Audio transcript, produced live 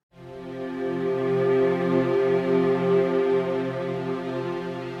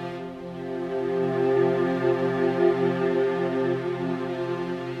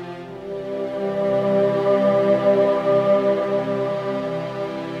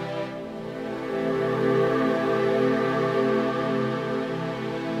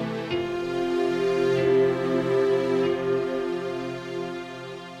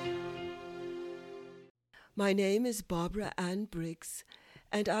My name is Barbara Ann Briggs,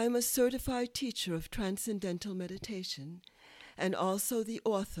 and I am a certified teacher of Transcendental Meditation and also the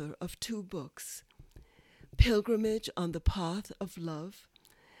author of 2 books, Pilgrimage on the Path of Love,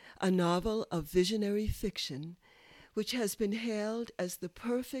 a novel of visionary fiction which has been hailed as the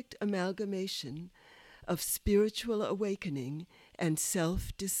perfect amalgamation of spiritual awakening and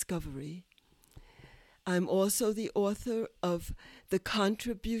self-discovery. I'm also the author of The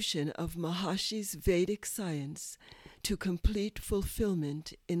Contribution of Maharshi's Vedic Science to Complete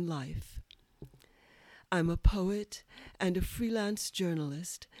Fulfillment in Life. I'm a poet and a freelance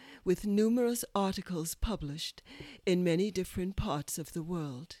journalist with numerous articles published in many different parts of the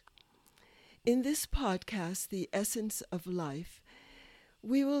world. In this podcast, The Essence of Life,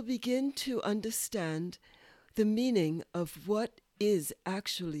 we will begin to understand the meaning of what is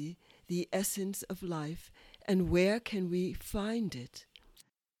actually the essence of life and where can we find it.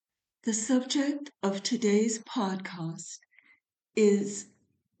 The subject of today's podcast is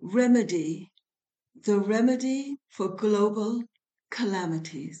remedy, the remedy for global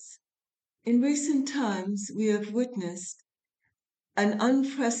calamities. In recent times, we have witnessed an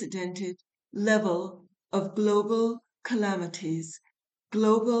unprecedented level of global calamities,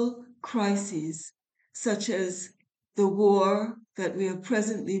 global crises, such as the war that we are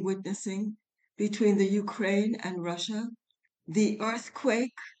presently witnessing between the Ukraine and Russia, the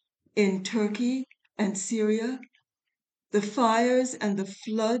earthquake in Turkey and Syria, the fires and the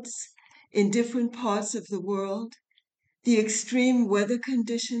floods in different parts of the world, the extreme weather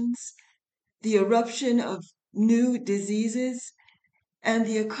conditions, the eruption of new diseases, and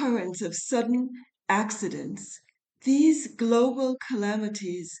the occurrence of sudden accidents. These global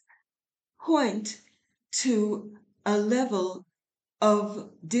calamities point to a level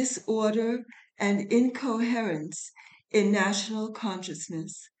of disorder and incoherence in national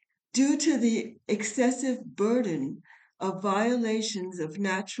consciousness due to the excessive burden of violations of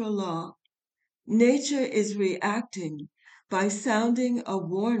natural law. Nature is reacting by sounding a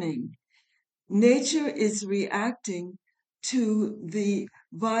warning. Nature is reacting to the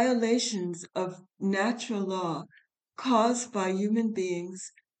violations of natural law caused by human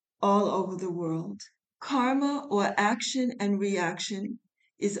beings all over the world. Karma, or action and reaction,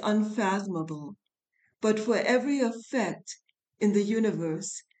 is unfathomable, but for every effect in the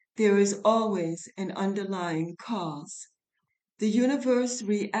universe, there is always an underlying cause. The universe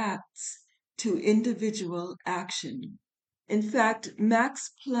reacts to individual action. In fact,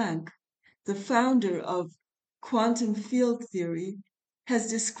 Max Planck, the founder of quantum field theory, has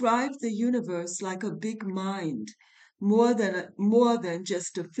described the universe like a big mind, more than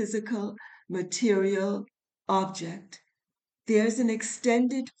just a physical, material object. There's an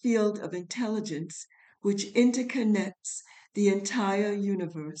extended field of intelligence which interconnects the entire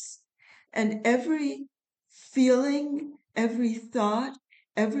universe. And every feeling, every thought,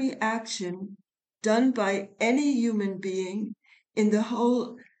 every action done by any human being on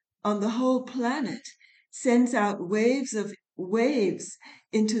the whole planet sends out waves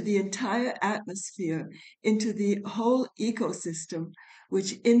into the entire atmosphere, into the whole ecosystem,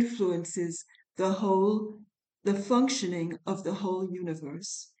 which influences the functioning of the whole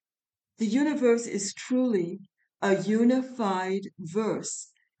universe. The universe is truly a unified verse,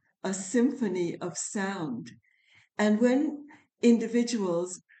 a symphony of sound. And when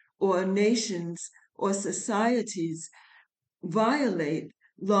individuals or nations or societies violate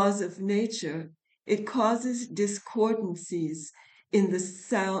laws of nature, it causes discordancies in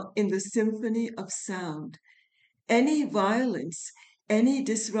the symphony of sound. Any violence, any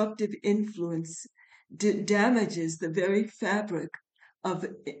disruptive influence damages the very fabric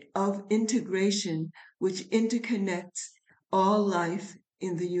of integration which interconnects all life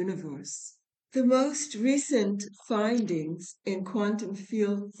in the universe. The most recent findings in quantum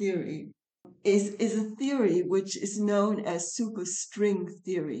field theory is a theory which is known as superstring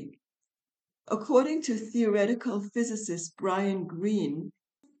theory. According to theoretical physicist Brian Greene,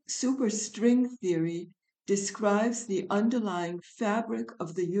 superstring theory describes the underlying fabric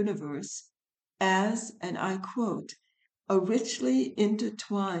of the universe as, and I quote, a richly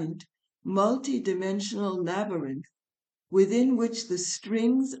intertwined, multi-dimensional labyrinth within which the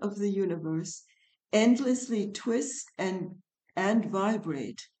strings of the universe endlessly twist and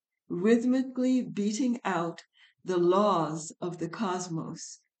vibrate, rhythmically beating out the laws of the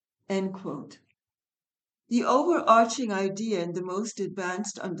cosmos, end quote. The overarching idea in the most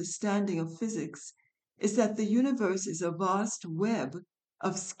advanced understanding of physics is that the universe is a vast web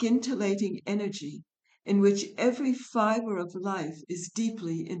of scintillating energy in which every fiber of life is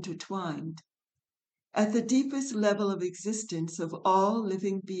deeply intertwined. At the deepest level of existence of all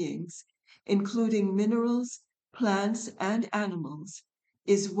living beings including minerals, plants, and animals,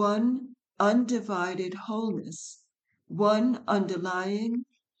 is one undivided wholeness, one underlying,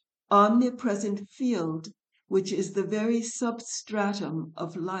 omnipresent field, which is the very substratum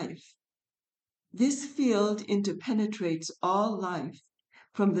of life. This field interpenetrates all life,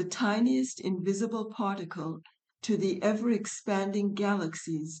 from the tiniest invisible particle to the ever-expanding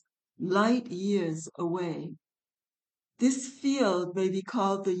galaxies, light years away. This field may be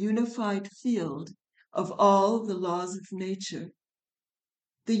called the unified field of all the laws of nature.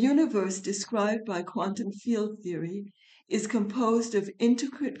 The universe described by quantum field theory is composed of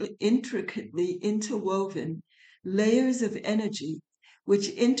intricately interwoven layers of energy which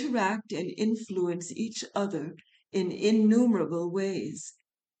interact and influence each other in innumerable ways.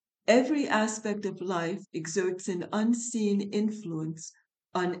 Every aspect of life exerts an unseen influence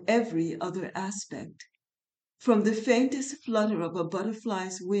on every other aspect. From the faintest flutter of a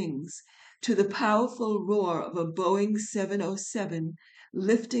butterfly's wings to the powerful roar of a Boeing 707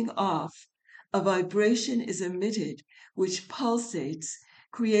 lifting off, a vibration is emitted which pulsates,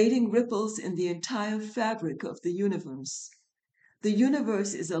 creating ripples in the entire fabric of the universe. The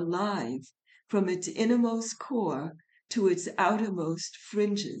universe is alive from its innermost core to its outermost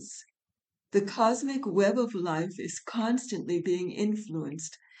fringes. The cosmic web of life is constantly being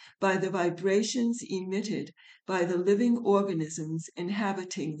influenced by the vibrations emitted by the living organisms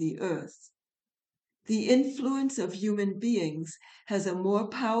inhabiting the earth. The influence of human beings has a more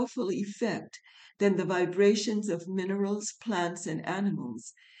powerful effect than the vibrations of minerals, plants, and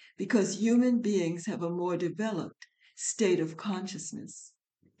animals, because human beings have a more developed state of consciousness.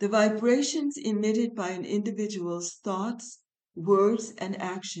 The vibrations emitted by an individual's thoughts, words, and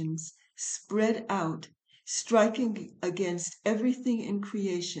actions spread out, striking against everything in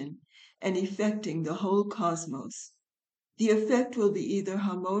creation and affecting the whole cosmos. The effect will be either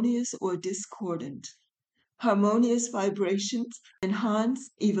harmonious or discordant. Harmonious vibrations enhance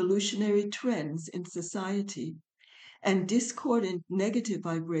evolutionary trends in society, and discordant negative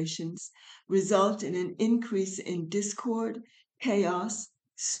vibrations result in an increase in discord, chaos,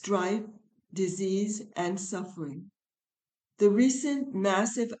 strife, disease, and suffering. The recent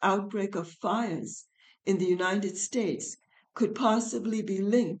massive outbreak of fires in the United States could possibly be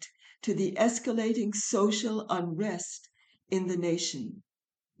linked to the escalating social unrest in the nation.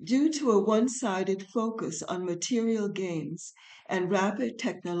 Due to a one-sided focus on material gains and rapid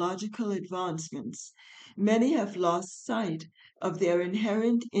technological advancements, many have lost sight of their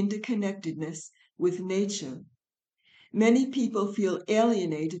inherent interconnectedness with nature. Many people feel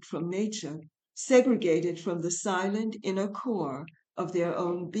alienated from nature, segregated from the silent inner core of their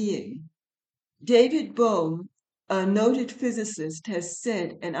own being. David Bohm, a noted physicist, has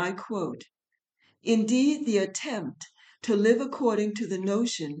said, and I quote, "Indeed, the attempt to live according to the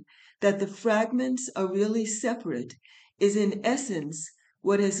notion that the fragments are really separate is in essence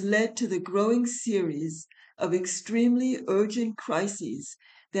what has led to the growing series of extremely urgent crises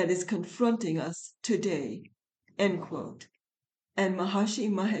that is confronting us today." End quote. And Maharishi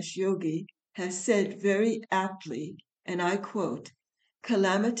Mahesh Yogi has said very aptly, and I quote,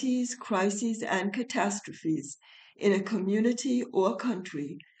 "Calamities, crises, and catastrophes in a community or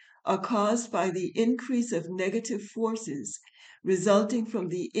country are caused by the increase of negative forces resulting from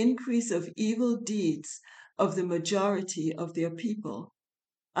the increase of evil deeds of the majority of their people.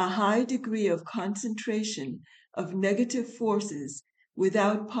 A high degree of concentration of negative forces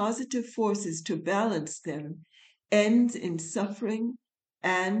without positive forces to balance them ends in suffering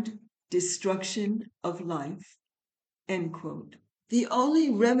and destruction of life." End quote. The only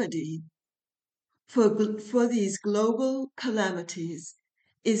remedy for these global calamities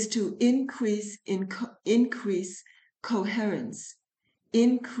is to increase coherence,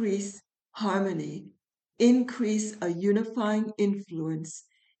 increase harmony, increase a unifying influence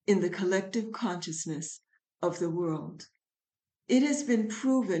in the collective consciousness of the world. It has been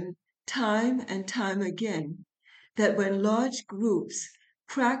proven time and time again that when large groups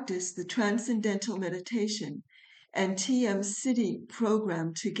practice the transcendental meditation and TM City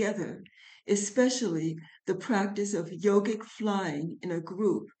program together, especially the practice of yogic flying in a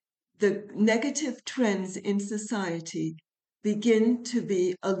group, the negative trends in society begin to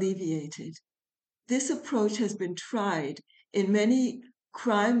be alleviated. This approach has been tried in many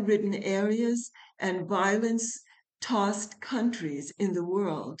crime-ridden areas and violence-tossed countries in the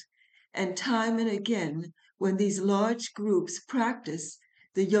world, and time and again, when these large groups practice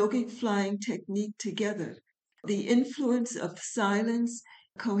the yogic flying technique together, the influence of silence,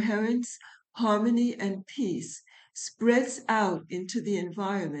 coherence, harmony, and peace spreads out into the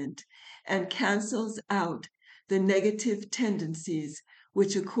environment and cancels out the negative tendencies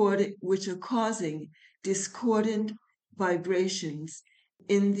which are causing discordant vibrations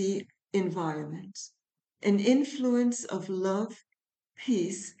in the environment. An influence of love,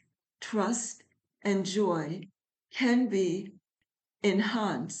 peace, trust, and joy can be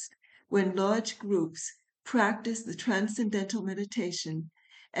enhanced when large groups practice the Transcendental Meditation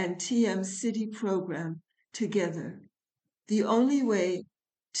and TM City program together. The only way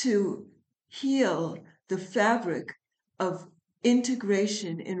to heal the fabric of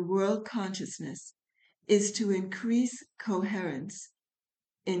integration in world consciousness is to increase coherence,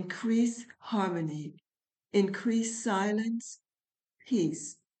 increase harmony, increase silence,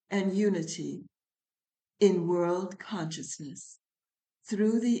 peace, and unity in world consciousness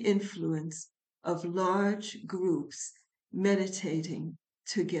through the influence of large groups meditating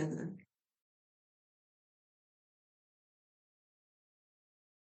together.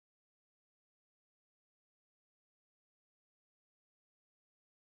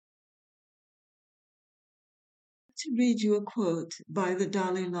 To read you a quote by the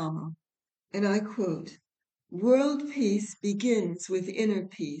Dalai Lama, and I quote, "World peace begins with inner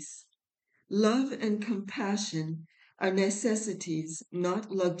peace. Love and compassion are necessities,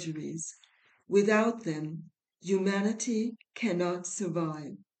 not luxuries. Without them, humanity cannot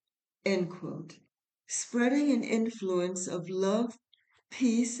survive." End quote. Spreading an influence of love,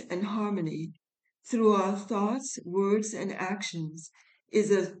 peace, and harmony through our thoughts, words, and actions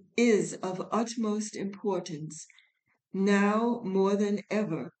is of utmost importance now more than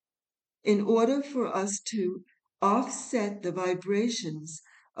ever in order for us to offset the vibrations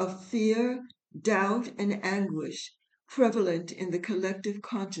of fear, doubt, and anguish prevalent in the collective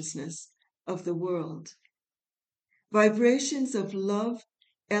consciousness of the world. Vibrations of love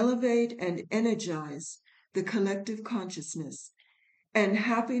elevate and energize the collective consciousness, and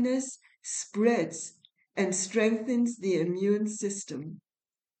happiness spreads and strengthens the immune system.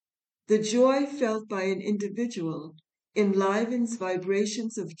 The joy felt by an individual enlivens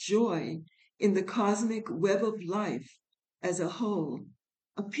vibrations of joy in the cosmic web of life as a whole.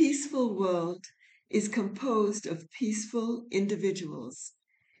 A peaceful world is composed of peaceful individuals,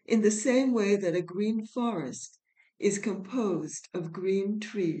 in the same way that a green forest is composed of green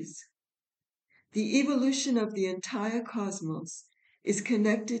trees. The evolution of the entire cosmos is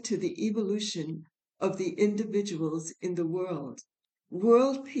connected to the evolution of the individuals in the world.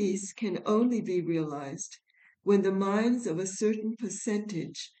 World peace can only be realized when the minds of a certain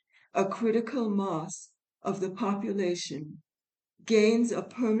percentage, a critical mass of the population, gains a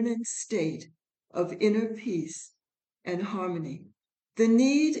permanent state of inner peace and harmony. The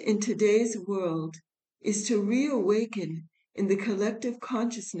need in today's world is to reawaken in the collective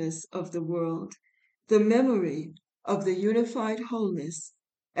consciousness of the world the memory of the unified wholeness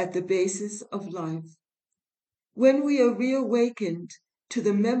at the basis of life. When we are reawakened to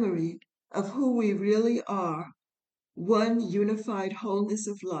the memory of who we really are, one unified wholeness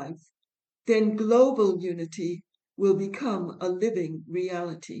of life, then global unity will become a living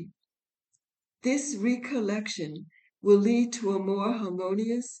reality. This recollection will lead to a more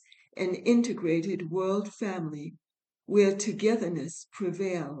harmonious and integrated world family where togetherness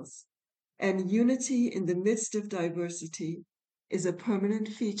prevails and unity in the midst of diversity is a permanent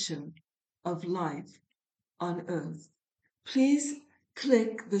feature of life on Earth. Please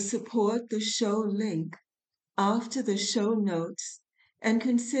click the Support the Show link after the show notes and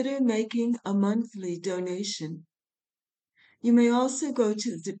consider making a monthly donation. You may also go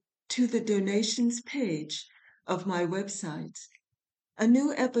to the donations page of my website. A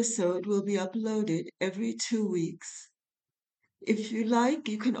new episode will be uploaded every 2 weeks. If you like,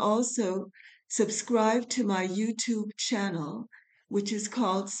 you can also subscribe to my YouTube channel, which is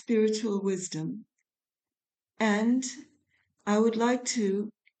called Spiritual Wisdom. And I would like to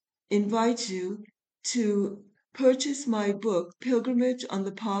invite you to purchase my book, Pilgrimage on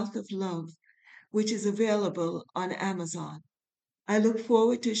the Path of Love, which is available on Amazon. I look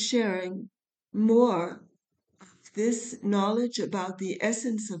forward to sharing more of this knowledge about the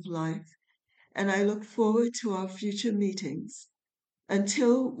essence of life, and I look forward to our future meetings.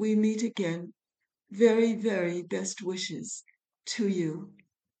 Until we meet again, very, very best wishes to you.